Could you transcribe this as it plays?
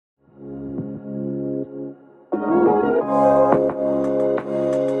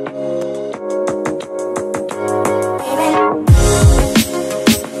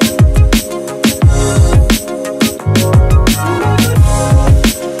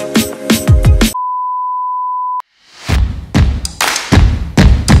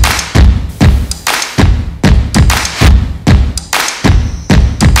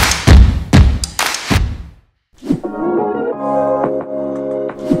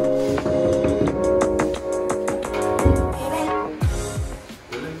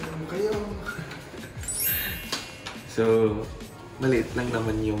So, maliit lang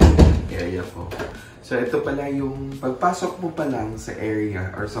naman yung area ko. So, ito pala yung pagpasok mo pa lang sa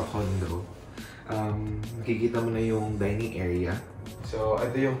area or sa condo. Makikita mo na yung dining area. So,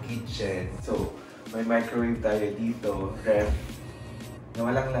 ito yung kitchen. So, may microwave tayo dito, ref, na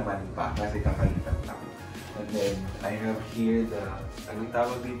walang laman pa kasi kakalitan lang. And then, I have here the, anong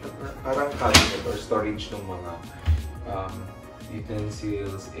tawag dito? Parang cabinet or storage ng mga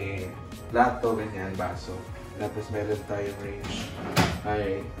utensils, plato, ganyan, baso. Tapos meron tayong range,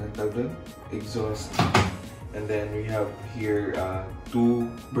 ang tawag doon? Exhaust. And then we have here 2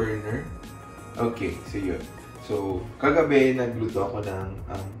 burner. Okay, so yun. So, kagabi nagluto ako ng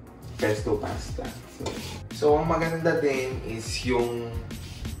pesto pasta. So, ang maganda din is yung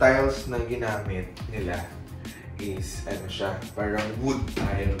tiles na ginamit nila is ano siya, parang wood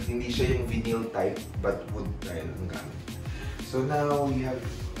tile. Hindi siya yung vinyl type, but wood tile ang gamit. So now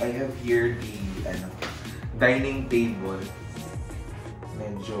I have here the dining table.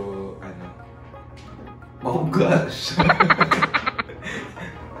 Medyo mauga siya.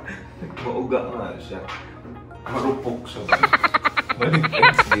 Mauga nga siya. Marupok siya ba?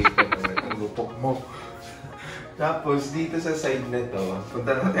 Malig-translate ka naman ang lupok mo. Tapos dito sa side na to,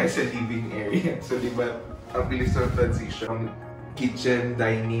 punta na tayo sa living area. So diba, ang bilis ng transition from kitchen,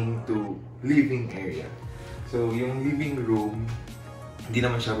 dining to living area. So yung living room, hindi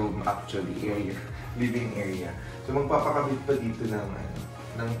naman siya room actually, area. Living area. So magpapakabit pa dito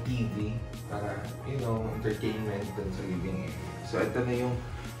ng TV para, you know, entertainment dun sa living area. So ito na yung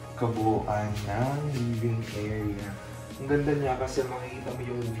kabuuan ng living area. Ang ganda niya kasi makikita mo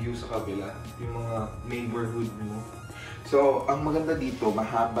yung view sa kabila, yung mga neighborhood mo. So ang maganda dito,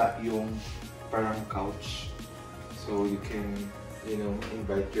 mahaba yung parang couch. So you can, you know,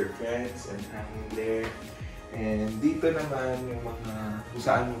 invite your friends and hang in there. And dito naman yung mga kung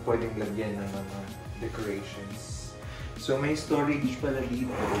saan mo pwedeng lagyan ng mga decorations. So may storage pala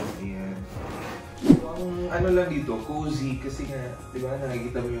dito. Ayan. So, ang ano lang dito, cozy kasi nga, di ba,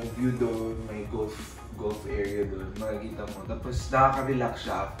 nakikita mo yung view doon, may golf area doon, makikita mo. Tapos nakaka-relax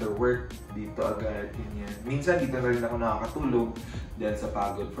siya after work dito agad, ganyan. Minsan dito na rin ako nakakatulog dahil sa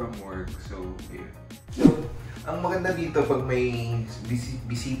pagod from work. So, yeah. So, ang maganda dito pag may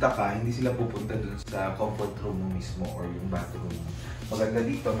bisita ka, hindi sila pupunta dun sa comfort room mo mismo or yung bathroom. Maganda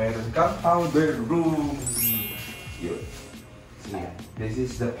dito, meron kang powder room. Yun. So, yeah. This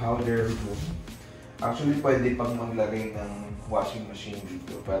is the powder room. Actually, pwede pang maglagay ng washing machine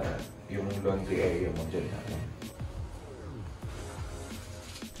dito para yung laundry area mo dyan natin.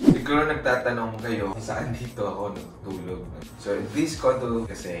 Siguro nagtatanong kayo kung saan dito ako natutulog. So, this condo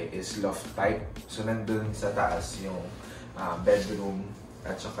kasi is loft type. So, nandun sa taas yung bedroom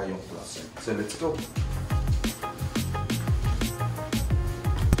at saka yung closet. So, let's go!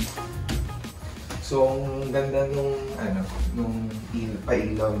 So, ang ganda nung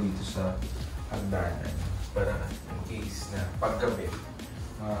pailaw dito sa hagdanan para in case na paggabi,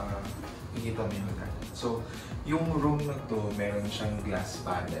 makikita mo yung hagdanan. So, yung room na to, meron siyang glass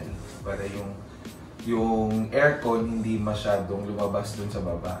panel para yung aircon hindi masyadong lumabas dun sa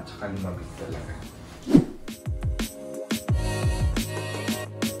baba at saka lumabit talaga.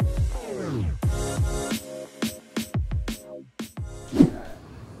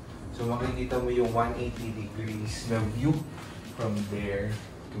 So makikita mo yung 180 degrees na view from there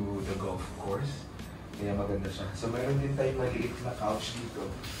to the golf course. Kaya maganda siya. So meron din tayong maliit na couch dito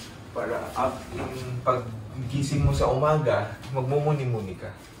para yung pag-gising mo sa umaga, magmumuni-muni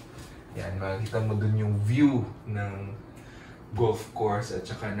ka. Yan, makikita mo dun yung view ng golf course at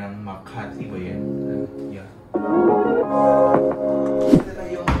saka ng Makati ba yan? Yeah. Ito na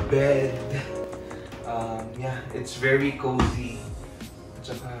yung bed. Yeah, it's very cozy.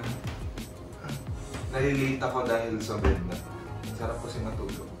 At saka, nalilate ako dahil sa bed na. Ang sarap kasi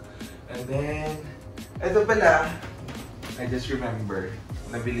matulog. And then, ito pala, I just remember,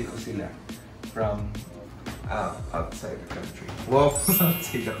 nabili ko sila from outside the country. Wow!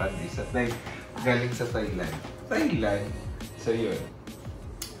 Outside the country. Galing sa Thailand. So yun.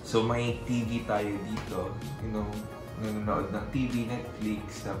 So may TV tayo dito. You know, nanonood ng TV,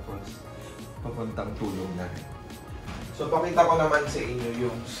 Netflix, tapos papuntang tulog na rin. So, pakita ko naman sa inyo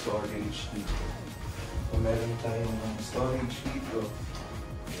yung storage dito. So, meron tayong storage dito.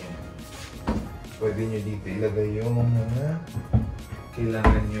 Ayan. Pwede nyo dito ilagay yung mga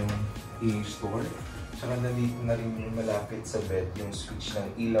kailangan yung i-store. Tsaka nandito na rin yung malapit sa bed, yung switch ng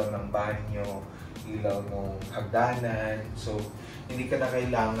ilaw ng banyo, ilaw ng hagdanan. So, hindi ka na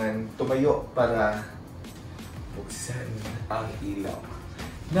kailangan tumayo para buksan ang ilaw.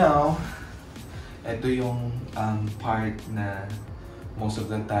 Now, ito yung part na most of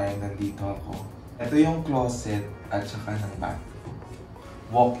the time nandito ako. Ito yung closet at saka ng bathroom.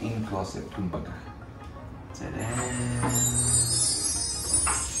 Walk-in closet, kumbaga. Tadaan!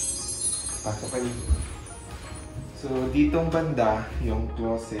 Pasok kayo. So, ditong banda, yung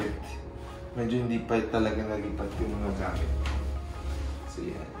closet, medyo hindi pa talaga nalipat yung mga gamit. So,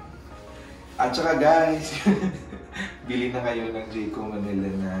 yan. At saka guys, bili na kayo ng Jayco Manila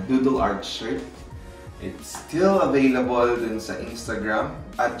na Doodle Art shirt. It's still available dun sa Instagram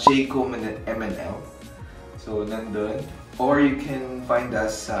at Jayco MNL. So, nandun. Or you can find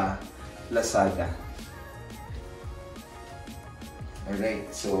us sa Lazada. Alright,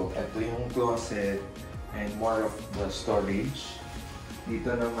 so ito yung closet and more of the storage.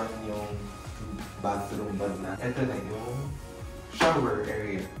 Dito naman yung bathroom banda. Ito na yung shower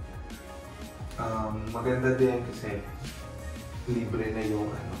area. Maganda din kasi libre na yung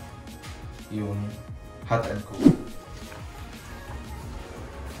yung hot and cold.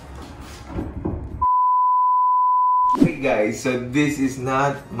 Hey guys, so this is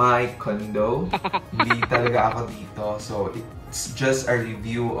not my condo. Hindi talaga ako dito. So it's just a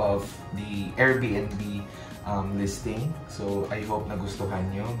review of the Airbnb listing. So I hope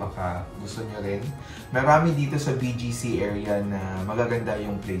nagustuhan nyo. Baka gusto nyo rin. Marami dito sa BGC area na magaganda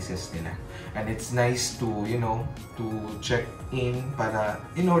yung places nila. And it's nice to, you know, to check in para,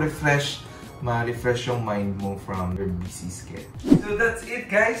 you know, ma-refresh yung mind mo from your busy schedule. So that's it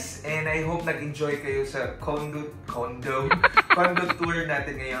guys, and I hope nag-enjoy kayo sa condo tour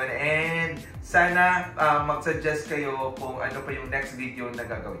natin ngayon, and sana mag-suggest kayo kung ano pa yung next video na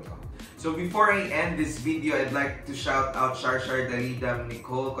gagawin ko. So before I end this video, I'd like to shout out Shar, Dalida,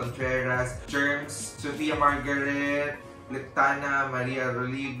 Nicole Contreras, Germs, Sofia Margaret, Lectana, Maria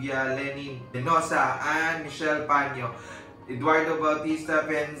Rolivia, Lenny Denosa, and Michelle Panyo, Eduardo Bautista,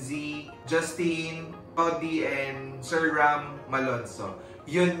 Penzi, Justine, Cody, and Sir Ram Malonzo.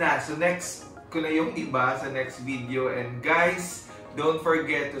 Yun na. So next ko na yung iba sa next video. And guys, don't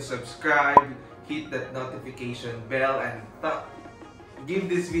forget to subscribe, hit that notification bell, and give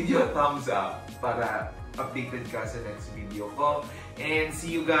this video a thumbs up para updated ka sa next video ko. And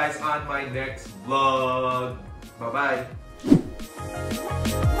see you guys on my next vlog. Bye-bye!